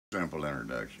Simple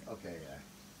introduction. Okay, yeah.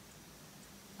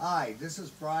 Hi, this is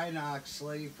Brian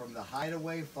Oxley from the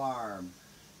Hideaway Farm.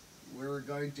 We're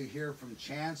going to hear from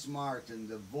Chance Martin,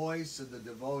 the voice of the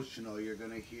devotional you're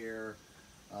going to hear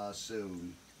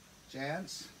soon.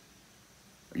 Chance?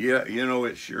 Yeah, you know,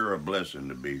 it's sure a blessing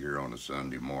to be here on a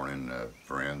Sunday morning,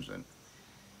 friends. And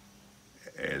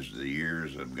as the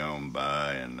years have gone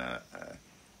by, and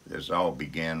this all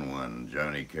began when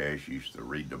Johnny Cash used to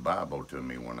read the Bible to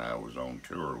me when I was on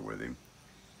tour with him.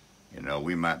 You know,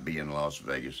 we might be in Las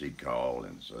Vegas, he'd call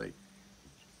and say,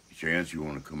 Chance, you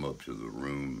want to come up to the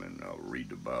room and I'll read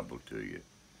the Bible to you?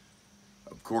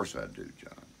 Of course I do,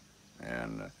 John.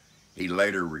 And he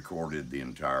later recorded the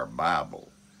entire Bible.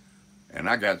 And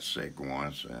I got sick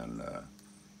once, and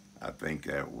I think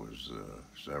that was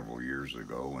several years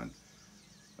ago, and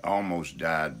I almost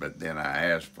died, but then I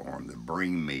asked for him to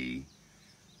bring me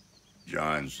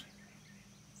John's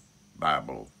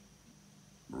Bible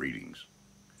readings.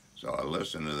 So I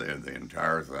listened to the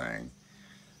entire thing,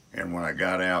 and when I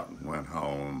got out and went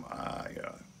home, I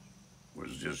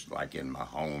was just like in my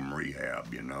home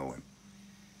rehab, you know,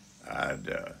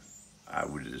 and I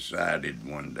would decided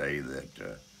one day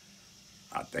that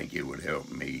I think it would help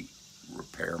me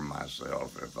repair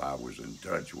myself if I was in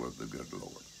touch with the good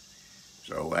Lord.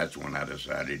 So that's when I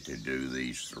decided to do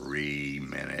these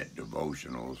 3-minute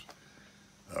devotionals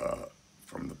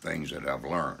from the things that I've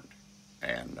learned.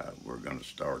 And we're going to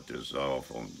start this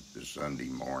off on this Sunday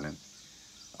morning.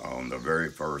 On the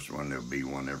very first one, there'll be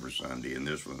one every Sunday, and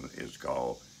this one is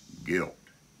called Guilt,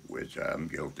 which I'm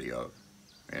guilty of,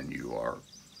 and you are.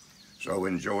 So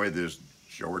enjoy this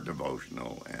short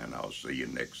devotional, and I'll see you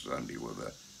next Sunday with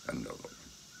another one.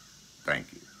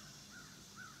 Thank you.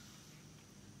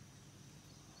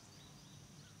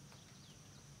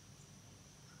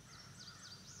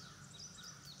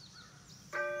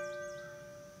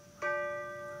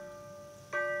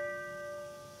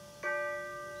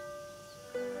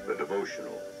 The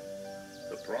devotional,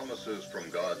 the promises from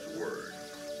God's Word.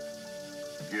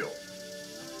 Guilt.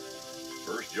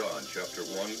 1 John chapter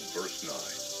 1, verse 9.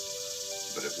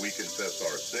 But if we confess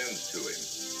our sins to him,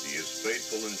 he is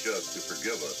faithful and just to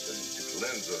forgive us and to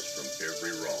cleanse us from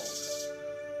every wrong.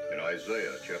 In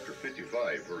Isaiah chapter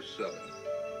 55, verse 7.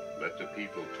 Let the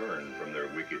people turn from their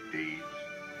wicked deeds.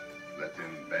 Let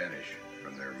them banish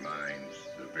from their minds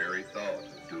the very thought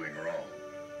of doing wrong.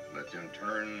 Let them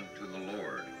turn to the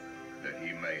Lord, that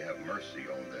he may have mercy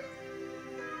on them.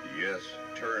 Yes,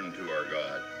 turn to our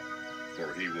God,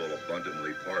 for he will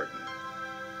abundantly pardon.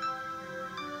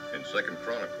 In 2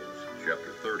 Chronicles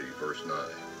chapter 30, verse 9.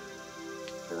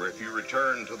 For if you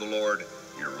return to the Lord,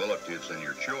 your relatives and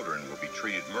your children will be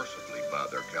treated mercifully by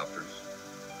their captors,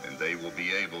 and they will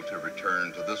be able to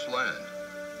return to this land.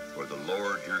 For the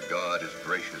Lord your God is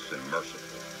gracious and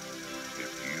merciful.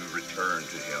 If you return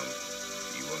to him,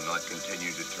 he will not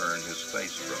continue to turn his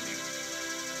face from you.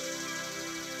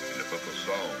 In the book of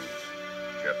Psalms,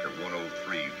 chapter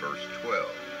 103, verse 12,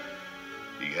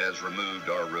 he has removed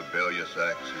our rebellious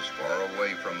acts as far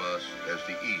away from us as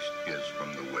the east is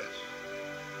from the west.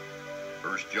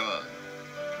 1 John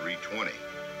 3:20,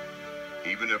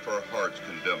 even if our hearts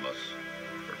condemn us,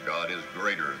 for God is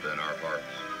greater than our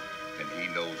hearts, and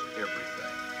he knows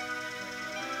everything.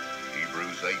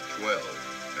 Hebrews 8:12,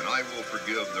 and I will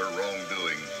forgive their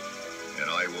wrongdoings, and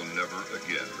I will never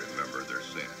again remember their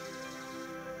sin.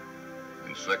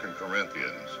 In 2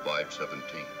 Corinthians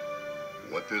 5:17,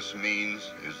 what this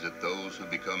means is that those who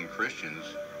become Christians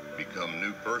become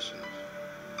new persons.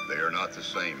 They are not the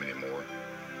same anymore,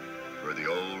 for the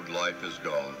old life is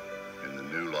gone and the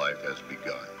new life has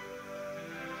begun.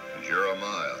 In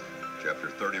Jeremiah chapter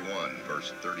 31,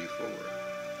 verse 34,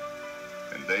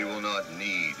 and they will not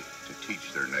need to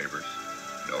teach their neighbors,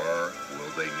 nor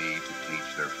will they need to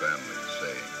teach their families,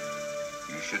 saying,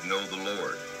 you should know the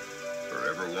Lord, for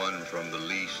everyone from the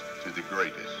least to the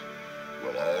greatest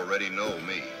will already know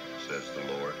me, says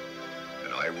the Lord,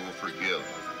 and I will forgive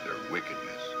their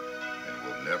wickedness and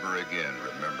will never again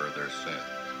remember their sin.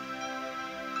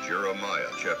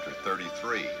 Jeremiah chapter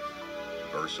 33,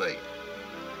 verse 8,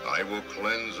 I will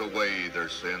cleanse away their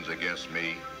sins against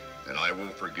me, and I will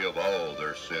forgive all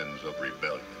their sins of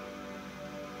rebellion.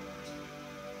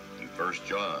 In 1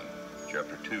 John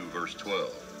chapter 2, verse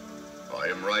 12, I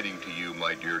am writing to you,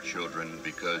 my dear children,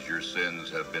 because your sins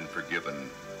have been forgiven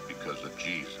because of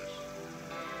Jesus.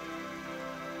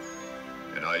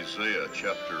 In Isaiah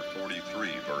chapter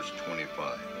 43, verse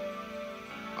 25,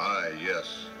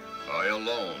 yes, I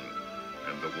alone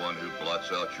am the one who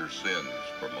blots out your sins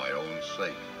for my own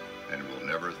sake and will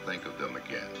never think of them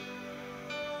again.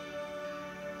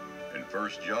 In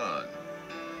 1 John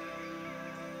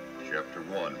chapter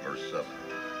 1, verse 7.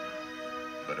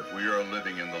 But if we are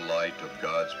living in the light of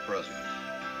God's presence,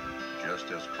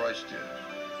 just as Christ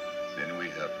is, then we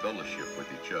have fellowship with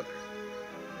each other,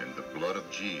 and the blood of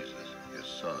Jesus, his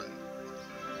Son,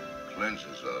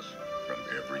 cleanses us from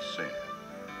every sin.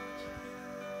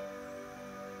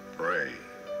 Pray.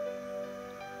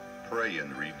 Pray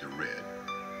and read the Red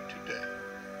today.